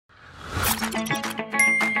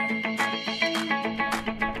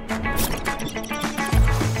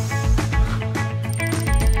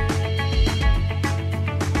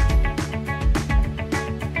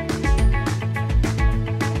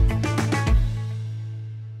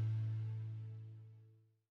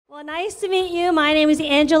Well, nice to meet you. My name is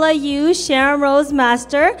Angela Yoo, Sharon Rose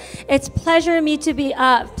Master. It's pleasure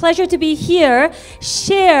to be here,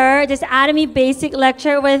 share this Atomy Basic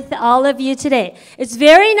lecture with all of you today. It's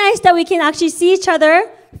very nice that we can actually see each other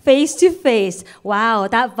face to face. Wow,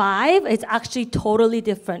 that vibe is actually totally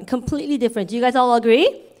different, completely different. Do you guys all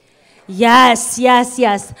agree? Yes, yes,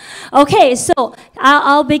 yes. Okay, so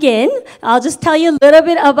I'll begin. I'll just tell you a little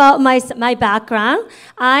bit about my background.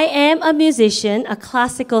 I am a musician, a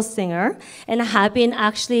classical singer, and I have been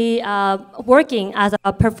actually working as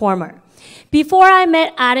a performer. Before I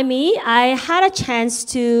met Atomy, I had a chance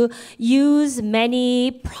to use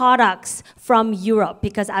many products from Europe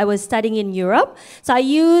because I was studying in Europe. So I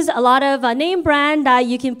use a lot of name brand that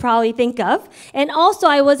you can probably think of. And also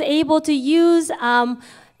I was able to use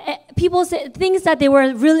people said things that they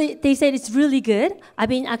said it's really good. I've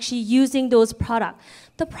been actually using those products.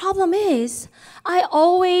 The problem is, I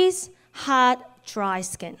always had dry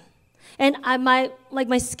skin. And my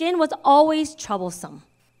skin was always troublesome.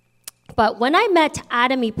 But when I met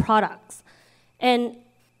Atomy products, and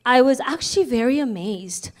I was actually very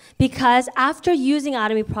amazed because after using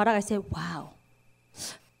Atomy product, I said, wow.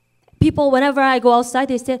 People, whenever I go outside,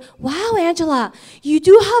 they say, wow, Angela, you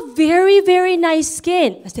do have very, very nice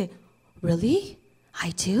skin. I say, really? I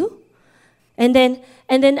do? And then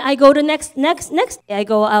I go to next day, I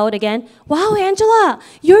go out again. Wow, Angela,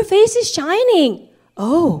 your face is shining.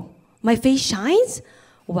 Oh, my face shines?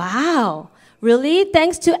 Wow. Really?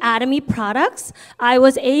 Thanks to Atomy products, I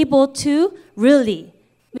was able to really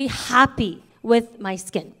be happy with my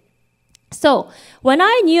skin. So when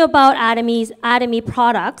I knew about Atomy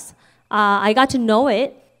products, I got to know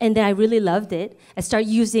it, and then I really loved it. I started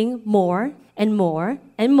using more and more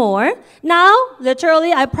and more. Now,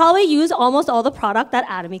 literally, I probably use almost all the product that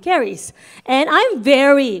Atomy carries. And I'm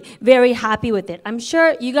very, very happy with it. I'm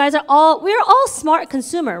sure you guys we're all smart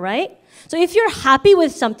consumer, right? So if you're happy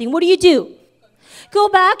with something, what do? Go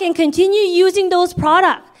back and continue using those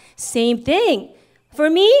products. Same thing. For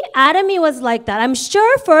me, Atomy was like that. I'm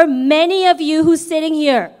sure for many of you who's sitting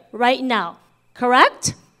here right now,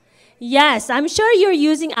 correct? Yes, I'm sure you're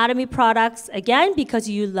using Atomy products, again, because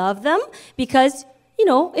you love them, because,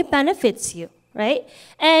 it benefits you, right?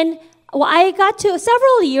 And I got to,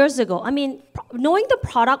 several years ago, knowing the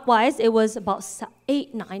product-wise, it was about 7,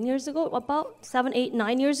 8, 9 years ago,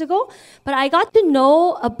 but I got to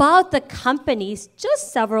know about the companies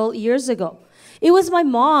just several years ago. It was my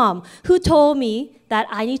mom who told me that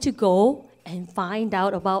I need to go and find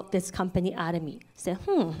out about this company, Atomy. I said,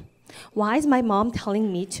 why is my mom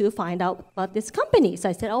telling me to find out about this company? So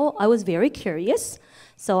I said, I was very curious.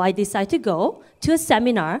 So I decided to go to a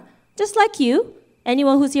seminar, just like you.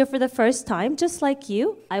 Anyone who's here for the first time, just like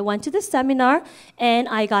you. I went to the seminar, and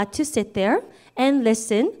I got to sit there and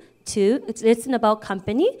listen about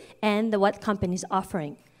company and what company is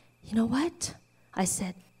offering. You know what? I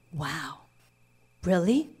said, wow,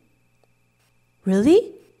 really?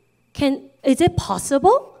 Really? Is it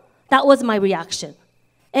possible? That was my reaction.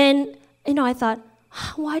 And, I thought,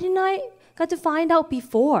 why didn't I get to find out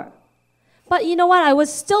before? But you know what? I was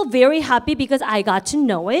still very happy because I got to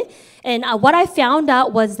know it. And what I found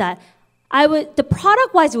out was that the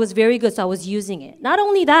product-wise, it was very good, so I was using it. Not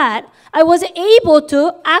only that, I was able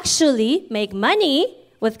to actually make money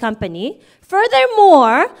with company.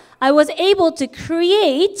 Furthermore, I was able to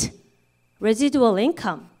create residual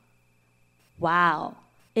income. Wow.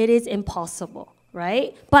 It is impossible.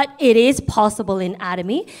 Right? But it is possible in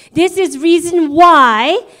Atomy. This is reason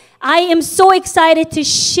why I am so excited to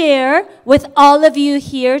share with all of you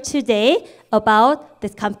here today about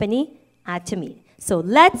this company, Atomy. So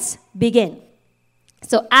let's begin.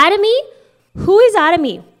 So Atomy, who is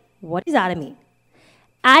Atomy? What is Atomy?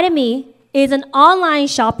 Atomy is an online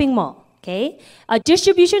shopping mall, okay? A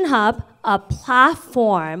distribution hub, a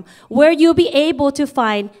platform where you'll be able to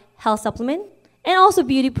find health supplement and also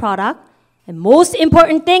beauty product. And most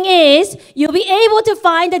important thing is, you'll be able to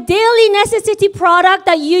find the daily necessity product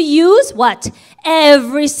that you use,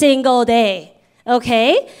 every single day,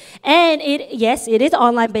 okay? And it is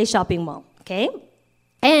online-based shopping mall, okay?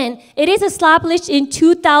 And it is established in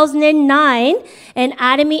 2009, and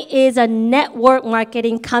Atomy is a network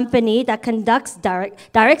marketing company that conducts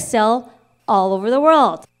direct sale all over the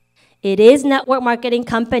world. It is network marketing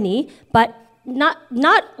company, but not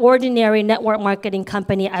ordinary network marketing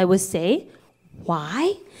company, I would say.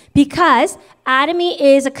 Why? Because Atomy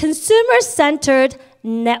is a consumer-centered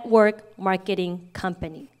network marketing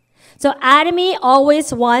company. So Atomy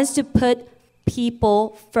always wants to put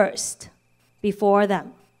people first before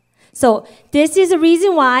them. So this is the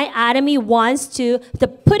reason why Atomy wants to,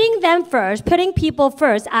 putting people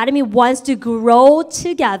first, Atomy wants to grow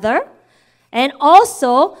together and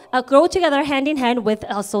also grow together hand in hand with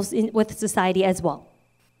society as well.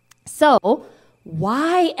 So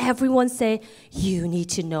why everyone say, you need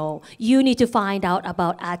to know, you need to find out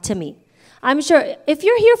about Atomy? I'm sure if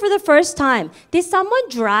you're here for the first time, did someone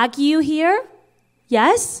drag you here?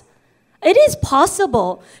 Yes? It is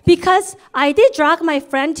possible because I did drag my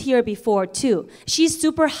friend here before too. She's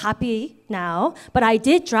super happy now, but I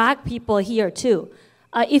did drag people here too.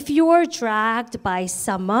 If you were dragged by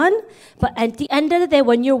someone, but at the end of the day,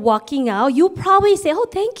 when you're walking out, you probably say, oh,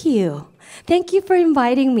 thank you. Thank you for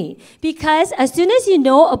inviting me. Because as soon as you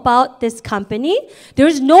know about this company,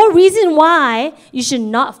 there's no reason why you should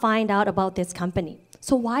not find out about this company.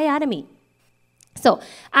 So why Atomy? So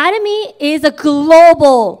Atomy is a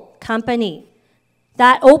global company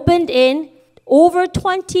that opened in over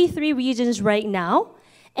 23 regions right now,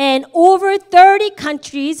 and over 30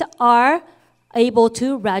 countries are able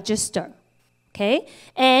to register. Okay,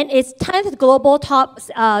 and it's 10th global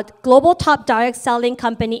top direct selling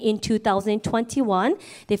company in 2021.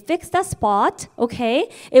 They fixed the spot. Okay,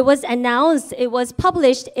 it was announced. It was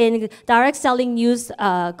published in Direct Selling News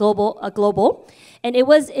Global. And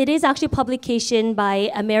it is actually publication by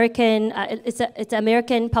American. It's an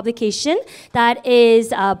American publication that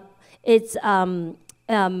is how would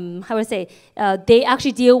I say? They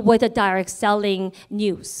actually deal with the direct selling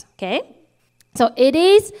news. Okay, so it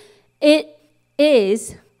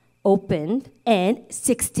is opened and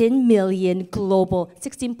 16 million global,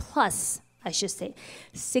 16 plus, I should say,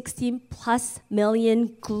 16 plus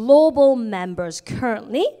million global members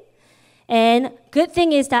currently. And good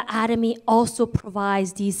thing is that Atomy also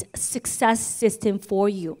provides these success system for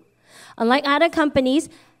you. Unlike other companies,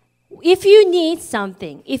 if you need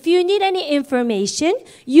something, if you need any information,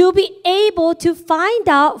 you'll be able to find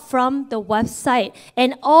out from the website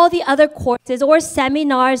and all the other courses or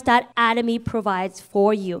seminars that Atomy provides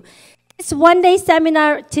for you. This one-day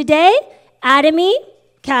seminar today, Atomy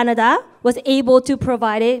Canada was able to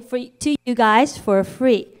provide it to you guys for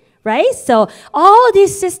free, right? So all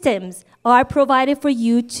these systems are provided for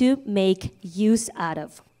you to make use out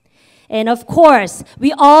of. And of course,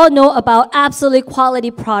 we all know about absolute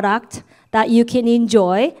quality product that you can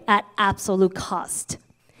enjoy at absolute cost.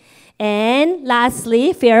 And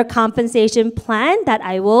lastly, fair compensation plan that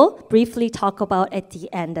I will briefly talk about at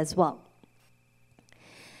the end as well.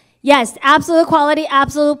 Yes, absolute quality,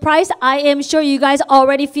 absolute price. I am sure you guys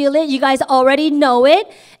already feel it. You guys already know it.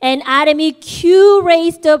 And Atomy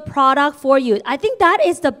curates the product for you. I think that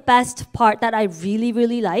is the best part that I really,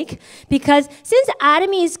 really like. Because since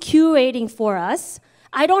Atomy is curating for us,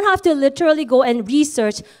 I don't have to literally go and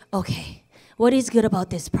research, okay, what is good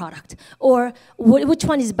about this product? Or which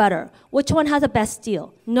one is better? Which one has the best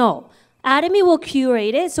deal? No. Atomy will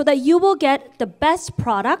curate it so that you will get the best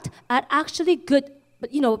product at actually good,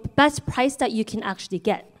 best price that you can actually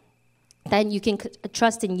get. Then you can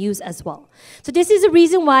trust and use as well. So this is the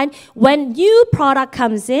reason why when new product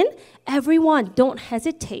comes in, everyone don't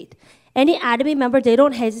hesitate. Any Atomy member, they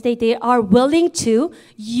don't hesitate. They are willing to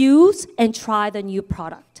use and try the new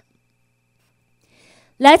product.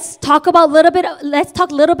 Let's talk a little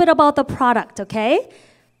bit about the product, okay?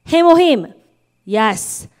 Hemohim.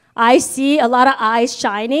 Yes. I see a lot of eyes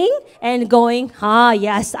shining and going,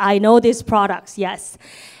 yes, I know these products, yes.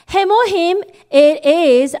 Hemohim, it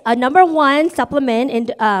is a #1 supplement,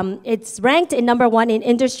 and it's ranked in #1 in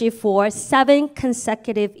industry for 7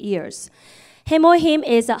 consecutive years. Hemohim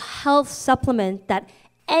is a health supplement that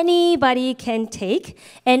anybody can take,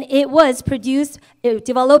 and it was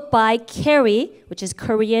developed by KERI, which is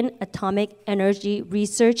Korean Atomic Energy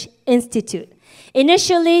Research Institute.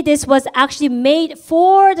 Initially, this was actually made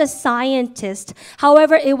for the scientists.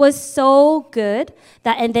 However, it was so good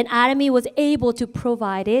and then Atomy was able to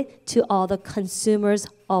provide it to all the consumers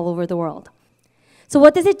all over the world. So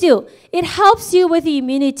what does it do? It helps you with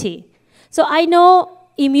immunity. So I know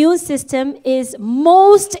immune system is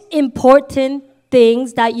most important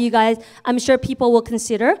things that you guys, I'm sure people will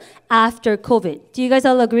consider after COVID. Do you guys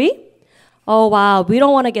all agree? Oh, wow, we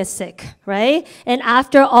don't want to get sick, right? And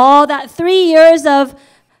after all that 3 years of,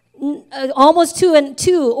 over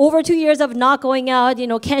 2 years of not going out,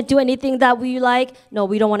 can't do anything that we like, no,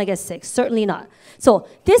 we don't want to get sick, certainly not. So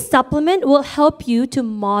this supplement will help you to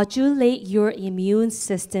modulate your immune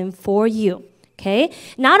system for you, okay?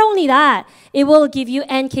 Not only that, it will give you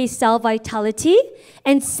NK cell vitality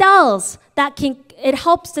and cells that it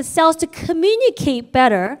helps the cells to communicate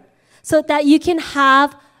better so that you can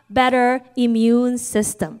have better immune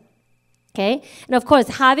system, okay? And of course,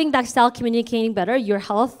 having that cell communicating better, your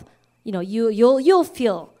health you'll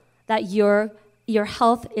feel that your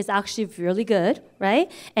health is actually really good,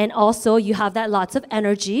 right? And also you have that lots of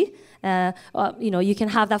energy. You can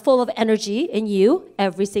have that full of energy in you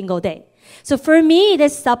every single day. So for me,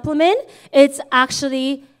 this supplement, it's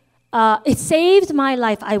actually it saved my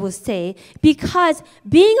life, I would say, because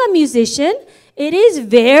being a musician, it is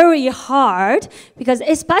very hard because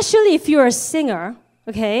especially if you're a singer,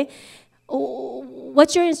 okay?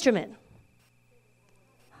 What's your instrument?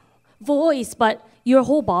 Voice, but your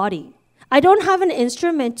whole body. I don't have an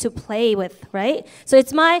instrument to play with, right? So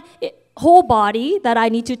it's my whole body that I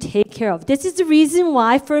need to take care of. This is the reason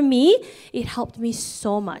why, for me, it helped me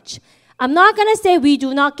so much. I'm not going to say we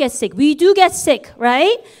do not get sick. We do get sick,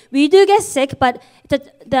 right? We do get sick, but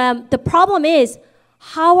the problem is,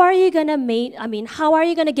 how are you going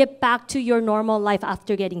to get back to your normal life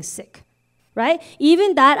after getting sick, right?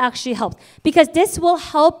 Even that actually helps, because this will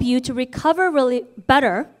help you to recover really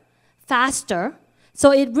better, faster.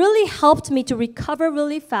 So it really helped me to recover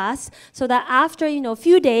really fast so that after, a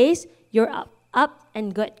few days, you're up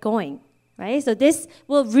and get going, right? So this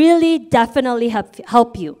will really definitely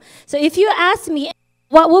help you. So if you ask me,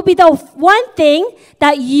 what will be the one thing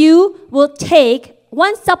that you will take,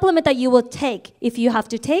 one supplement that you will take if you have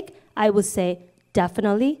to take, I would say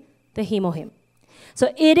definitely the HemoHim.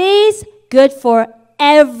 So it is good for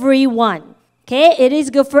everyone, okay? It is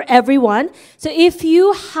good for everyone. So if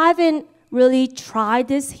you haven't really tried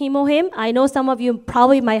this HemoHim, I know some of you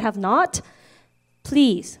probably might have not,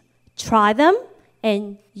 please try them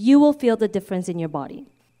and you will feel the difference in your body.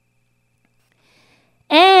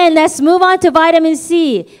 And let's move on to vitamin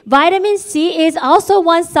C. Vitamin C is also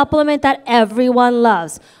one supplement that everyone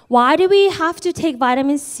loves. Why do we have to take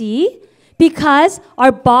vitamin C? Because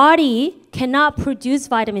our body cannot produce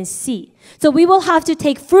vitamin C. So we will have to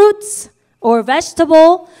take fruits or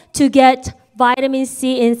vegetable to get vitamin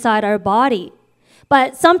C inside our body.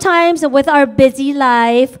 But sometimes with our busy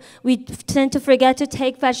life, we tend to forget to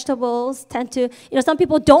take vegetables, some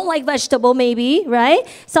people don't like vegetable maybe, right?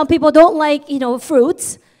 Some people don't like,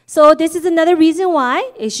 fruits. So this is another reason why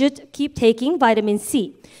you should keep taking vitamin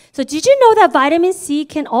C. So did you know that vitamin C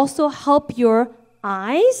can also help your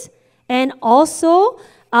eyes? And also,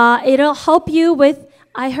 it'll help you with,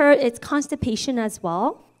 I heard it's constipation as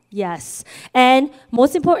well. Yes. And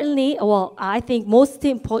most importantly, I think most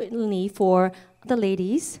importantly for the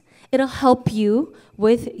ladies, it'll help you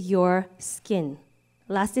with your skin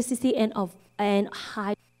elasticity and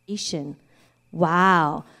hydration.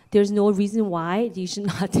 Wow. There's no reason why you should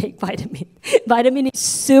not take vitamin. Vitamin is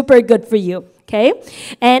super good for you, okay?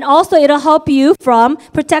 And also it'll help you from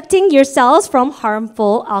protecting your cells from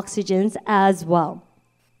harmful oxygens as well.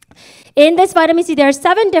 In this vitamin C, there are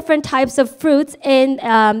 7 different types of fruits in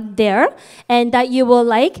there and that you will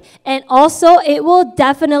like. And also, it will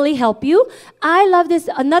definitely help you. I love this.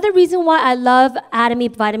 Another reason why I love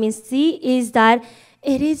Atomy vitamin C is that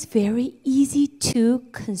it is very easy to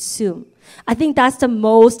consume. I think that's the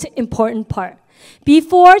most important part.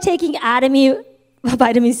 Before taking Atomy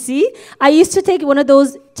vitamin C, I used to take one of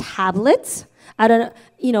those tablets. I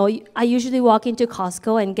usually walk into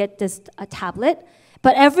Costco and get this tablet.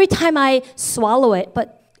 But every time I swallow it,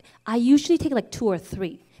 I usually take like 2 or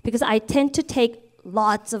 3 because I tend to take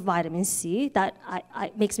lots of vitamin C that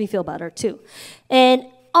makes me feel better too. And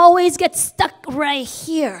always get stuck right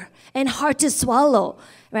here and hard to swallow,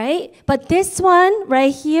 right? But this one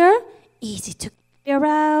right here, easy to carry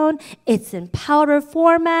around. It's in powder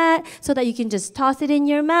format so that you can just toss it in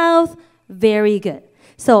your mouth. Very good.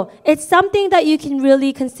 So it's something that you can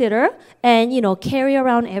really consider and, carry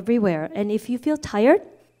around everywhere. And if you feel tired,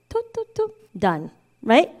 done,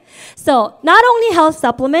 right? So not only health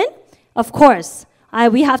supplement, of course,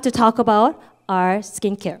 we have to talk about our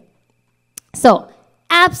skincare. So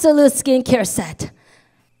Absolute Skincare Set.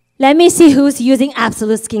 Let me see who's using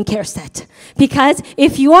Absolute Skincare Set. Because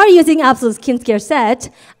if you are using Absolute Skincare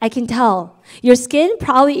Set, I can tell your skin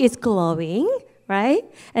probably is glowing, right?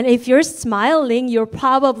 And if you're smiling, you're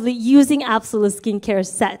probably using Absolute Skincare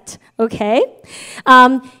Set, okay?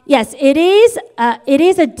 Yes, it is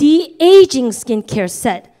a de-aging skincare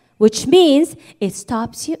set, which means it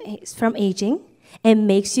stops you from aging and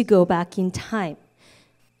makes you go back in time.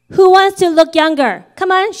 Who wants to look younger?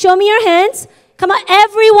 Come on, show me your hands. Come on,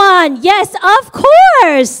 everyone. Yes, of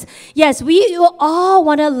course. Yes, we all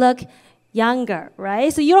want to look younger,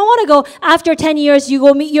 right? So you don't want to go after 10 years, you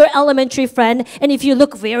go meet your elementary friend, and if you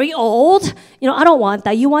look very old, I don't want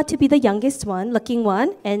that. You want to be the youngest one, looking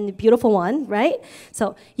one, and beautiful one, right?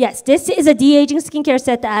 So yes, this is a de-aging skincare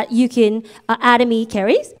set that you can, Atomy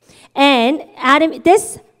carries. And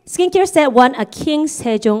this skincare set won a King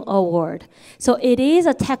Sejong Award. So it is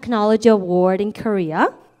a technology award in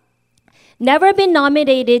Korea. Never been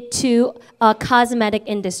nominated to a cosmetic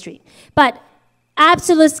industry. But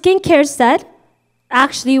Absolute Skincare Set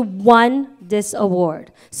actually won this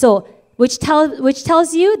award. So which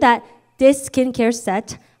tells you that this skincare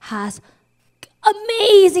set has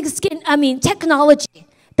amazing technology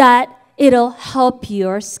that it'll help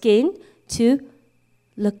your skin to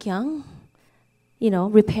look young,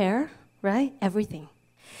 repair, right? Everything.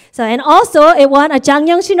 So, and also it won a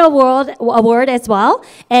Jangyeongshin Award as well,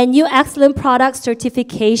 and New Excellent Product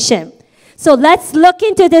Certification. So let's look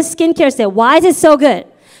into this skincare set. Why is it so good?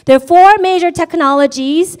 There are 4 major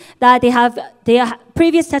technologies that they have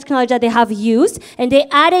previous technology that they have used, and they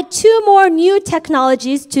added 2 more new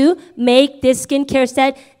technologies to make this skincare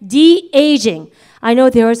set de-aging. I know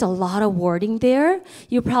there's a lot of wording there.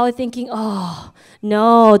 You're probably thinking, oh,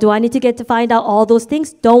 no, do I need to find out all those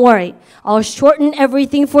things? Don't worry. I'll shorten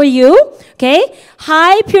everything for you, okay?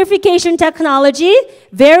 High purification technology,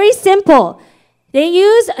 very simple. They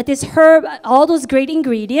use this herb, all those great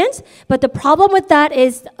ingredients, but the problem with that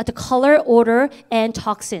is the color, odor, and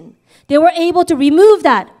toxin. They were able to remove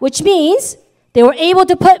that, which means they were able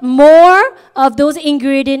to put more of those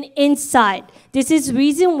ingredients inside. This is the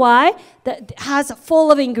reason why it has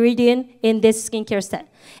full of ingredient in this skincare set.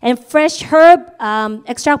 And fresh herb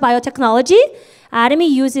extract biotechnology, Atomy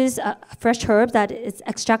uses fresh herbs that is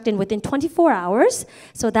extracted within 24 hours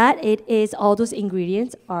so that all those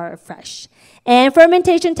ingredients are fresh. And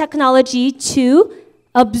fermentation technology to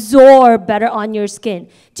absorb better on your skin.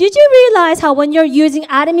 Did you realize how when you're using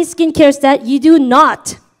Atomy skincare set, you do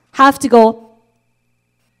not have to go?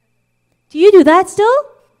 Do you do that still?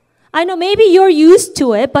 I know maybe you're used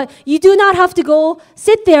to it, but you do not have to go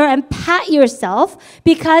sit there and pat yourself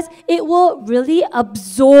because it will really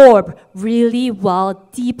absorb really well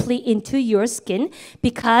deeply into your skin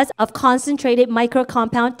because of concentrated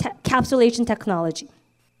microcompound capsulation technology.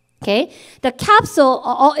 Okay, the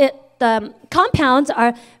the compounds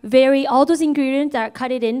are all those ingredients that are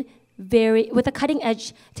cut in with a cutting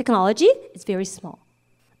edge technology, it's very small.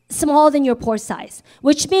 Smaller than your pore size,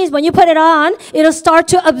 which means when you put it on, it'll start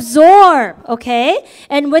to absorb, okay?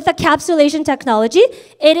 And with the capsulation technology,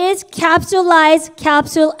 it is capsulized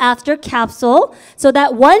capsule after capsule, so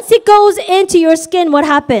that once it goes into your skin, what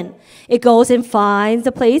happens? It goes and finds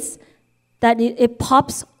a place that it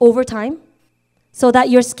pops over time, so that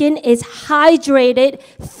your skin is hydrated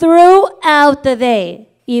throughout the day,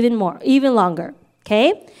 even longer,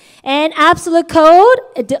 okay? And absolute code,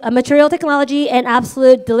 material technology, and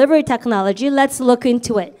absolute delivery technology. Let's look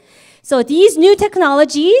into it. So these new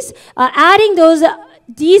technologies, adding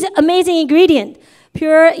these amazing ingredients,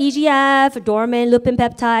 pure EGF, dormant, lupin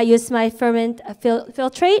peptide, used ferment,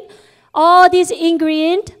 filtrate, all these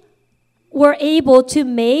ingredients were able to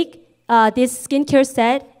make this skincare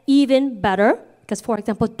set even better. Because, for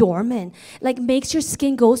example, dormant, makes your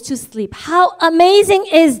skin goes to sleep. How amazing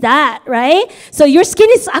is that, right? So your skin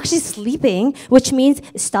is actually sleeping, which means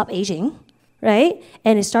it stop aging, right?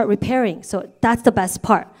 And it start repairing. So that's the best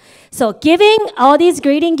part. So giving all these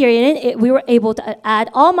great ingredients, we were able to add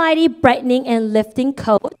almighty brightening and lifting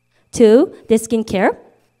coat to this skincare.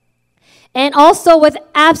 And also with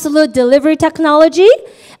absolute delivery technology,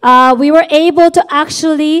 we were able to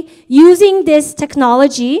actually, using this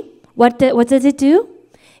technology, what does it do?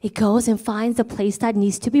 It goes and finds the place that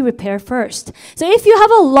needs to be repaired first. So if you have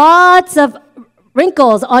lots of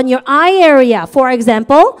wrinkles on your eye area, for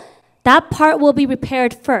example, that part will be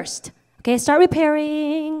repaired first. Okay, start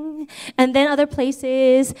repairing, and then other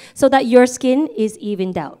places, so that your skin is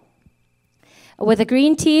evened out. With the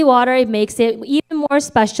green tea water, it makes it even more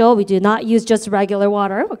special. We do not use just regular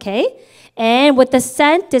water, okay? And with the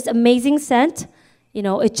scent, this amazing scent,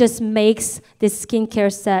 it just makes this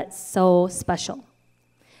skincare set so special.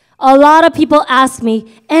 A lot of people ask me,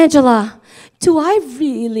 Angela, do I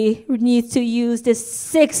really need to use these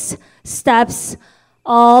 6 steps?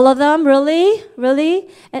 All of them? Really? Really?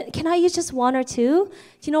 And can I use just 1 or 2? Do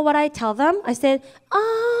you know what I tell them? I said,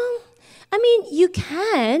 you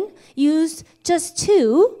can use just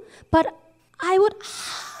 2, but I would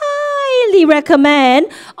highly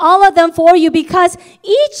recommend all of them for you because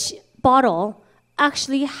each bottle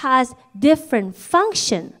actually has different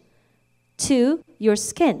function to your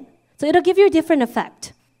skin. So it'll give you a different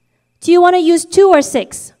effect. Do you want to use 2 or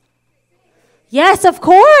 6? Yes, of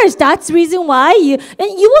course. That's the reason why you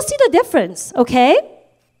will see the difference, okay?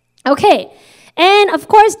 Okay. And of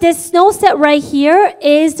course, this snow set right here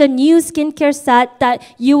is the new skincare set that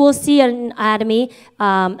you will see on Atomy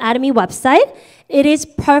website. It is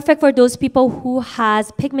perfect for those people who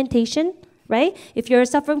has pigmentation, right? If you're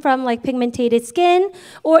suffering from like pigmented skin,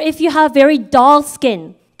 or if you have very dull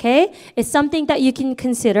skin, okay? It's something that you can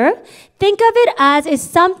consider. Think of it as it's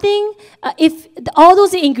something, if all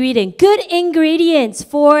those ingredients, good ingredients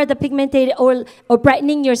for the pigmented or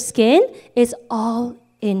brightening your skin is all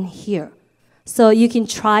in here. So you can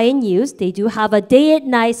try and use. They do have a day and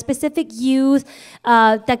night specific use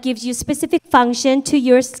that gives you specific function to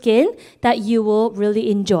your skin that you will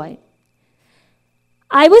really enjoy.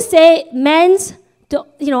 I would say men's,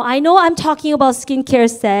 I know I'm talking about skincare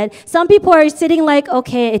set. Some people are sitting like,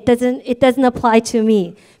 okay, it doesn't apply to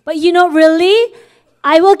me. But really,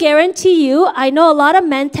 I will guarantee you, I know a lot of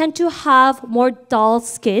men tend to have more dull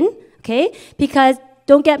skin, okay? Because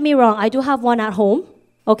don't get me wrong, I do have one at home,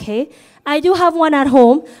 okay? I do have one at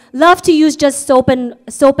home. Love to use just soap and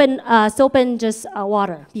just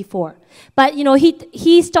water before. But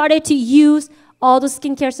he started to use all the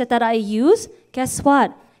skincare set that I use. Guess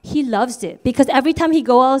what? He loves it because every time he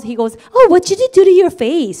goes out, he goes, "Oh, what did you do to your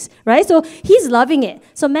face?" Right? So he's loving it.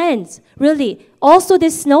 So men's, really. Also,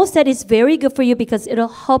 this snow set is very good for you because it'll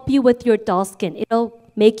help you with your dull skin. It'll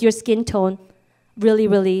make your skin tone really,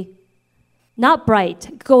 really not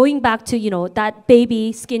bright. Going back to, that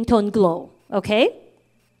baby skin tone glow. Okay?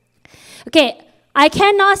 Okay. I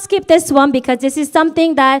cannot skip this one because this is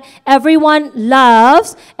something that everyone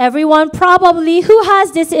loves. Everyone probably, who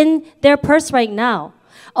has this in their purse right now?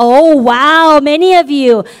 Oh, wow, many of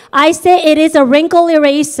you. I say it is a wrinkle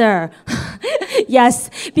eraser. Yes,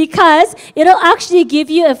 because it'll actually give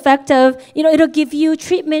you effective, it'll give you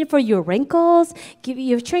treatment for your wrinkles, give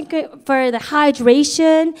you treatment for the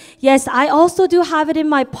hydration. Yes, I also do have it in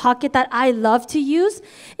my pocket that I love to use.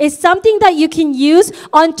 It's something that you can use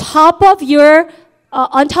on top of your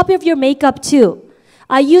makeup too.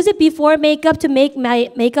 I use it before makeup to make my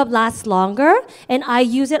makeup last longer, and I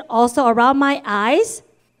use it also around my eyes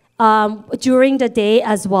during the day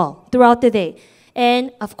as well, throughout the day.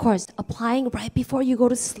 And of course, applying right before you go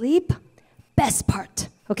to sleep, best part,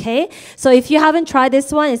 okay? So if you haven't tried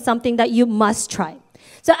this one, it's something that you must try.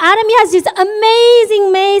 So Atomy has these amazing,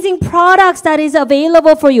 amazing products that is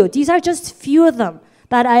available for you. These are just few of them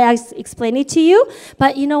that I explained it to you.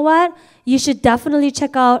 But you know what? You should definitely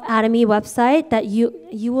check out Atomy website that you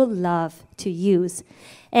will love to use.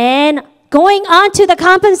 And going on to the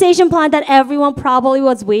compensation plan that everyone probably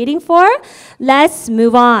was waiting for, let's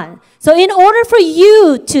move on. So in order for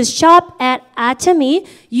you to shop at Atomy,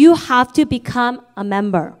 you have to become a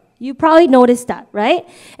member. You probably noticed that, right?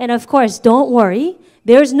 And of course, don't worry.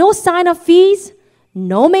 There's no sign-up fees,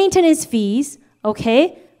 no maintenance fees,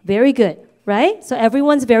 okay? Very good, right? So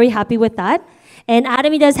everyone's very happy with that. And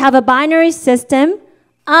Atomy does have a binary system,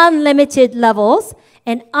 unlimited levels,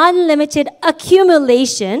 and unlimited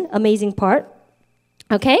accumulation, amazing part,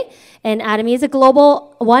 okay? And Atomy is a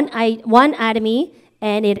global one Atomy,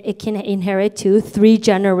 and it can inherit to 3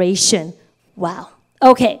 generations. Wow.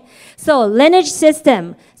 Okay, so lineage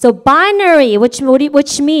system. So binary, which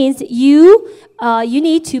means you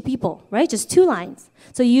need 2 people, right? Just 2 lines.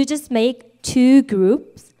 So you just make 2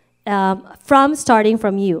 groups starting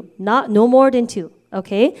from you, no more than 2.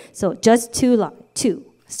 Okay, so just 2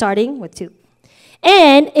 starting with 2.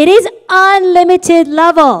 And it is unlimited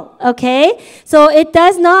level, okay? So it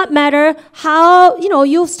does not matter how,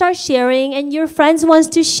 you start sharing and your friends wants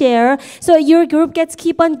to share. So your group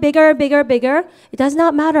keep on bigger. It does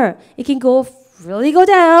not matter. It can really go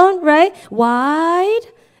down, right? Wide.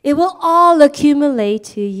 It will all accumulate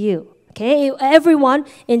to you, okay? Everyone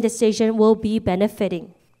in the station will be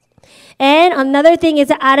benefiting. And another thing is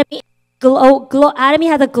that Atomy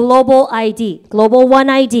has a global ID, global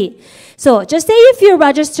one ID. So just say if you're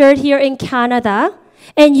registered here in Canada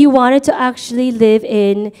and you wanted to actually live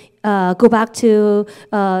go back to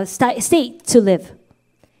state to live.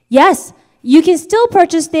 Yes, you can still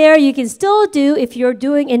purchase there. You can still do, if you're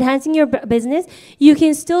enhancing your business, you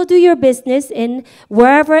can still do your business in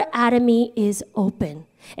wherever Atomy is open.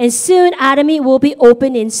 And soon, Atomy will be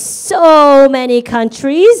open in so many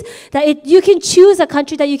countries that you can choose a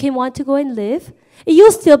country that you want to go and live.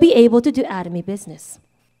 You'll still be able to do Atomy business.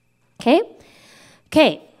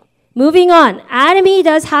 Okay. Moving on. Atomy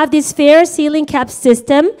does have this fair ceiling cap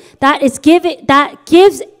system that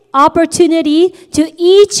gives opportunity to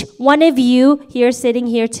each one of you here sitting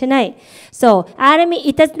here tonight. So Atomy,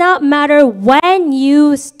 it does not matter when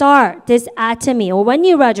you start this Atomy or when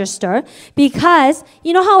you register, because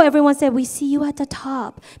you know how everyone said, we see you at the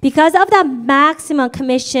top. Because of that maximum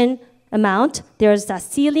commission amount, there's a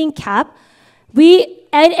ceiling cap.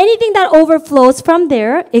 And anything that overflows from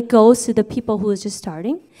there, it goes to the people who is just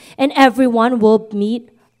starting, and everyone will meet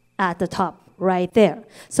at the top right there.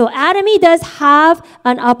 So Atomy does have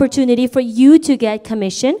an opportunity for you to get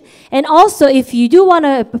commission. And also, if you do want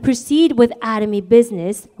to proceed with Atomy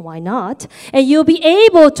business, why not? And you'll be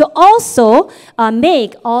able to also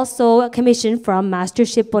make also a commission from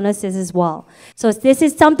mastership bonuses as well. So this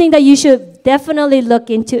is something that you should definitely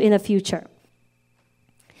look into in the future.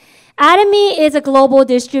 Atomy is a global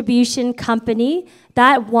distribution company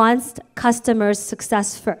that wants customers'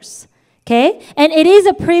 success first. Okay? And it is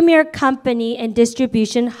a premier company and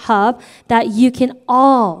distribution hub that you can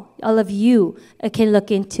all of you can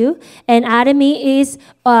look into. And Atomy is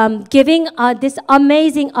giving this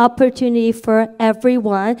amazing opportunity for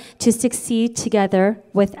everyone to succeed together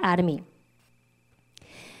with Atomy.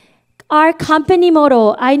 Our company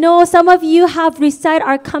motto. I know some of you have recited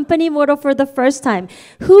our company motto for the first time.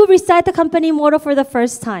 Who recited the company motto for the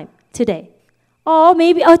first time today? Oh,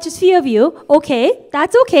 maybe just a few of you. Okay,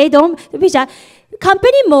 that's okay. Don't be shy.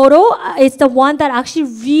 Company motto is the one that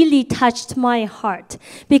actually really touched my heart.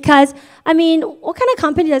 Because, I mean, what kind of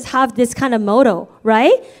company does have this kind of motto,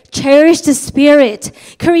 right? Cherish the spirit.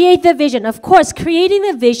 Create the vision. Of course, creating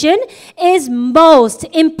the vision is most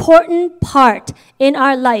important part in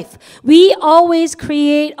our life. We always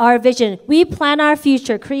create our vision. We plan our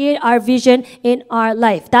future, create our vision in our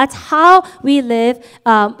life. That's how we live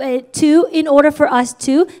in order for us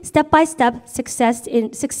to, step by step,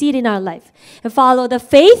 succeed in our life. And follow the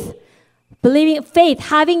faith. Believing faith,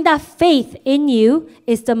 having that faith in you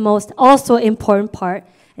is the most also important part.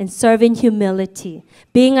 And serving humility.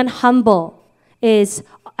 Being humble is,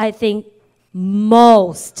 I think,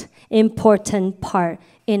 most important part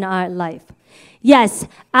in our life. Yes,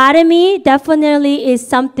 Atomy definitely is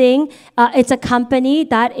something, it's a company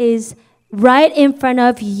that is right in front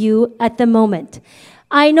of you at the moment.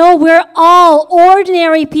 I know we're all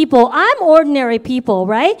ordinary people. I'm ordinary people,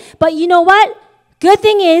 right? But you know what? Good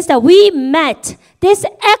thing is that we met this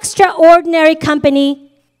extraordinary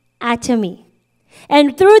company, Atomy.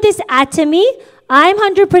 And through this Atomy, I'm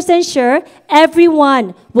 100% sure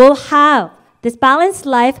everyone will have this balanced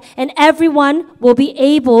life and everyone will be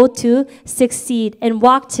able to succeed and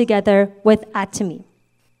walk together with Atomy.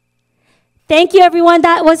 Thank you, everyone.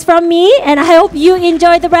 That was from me, and I hope you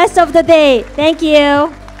enjoy the rest of the day. Thank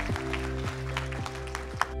you.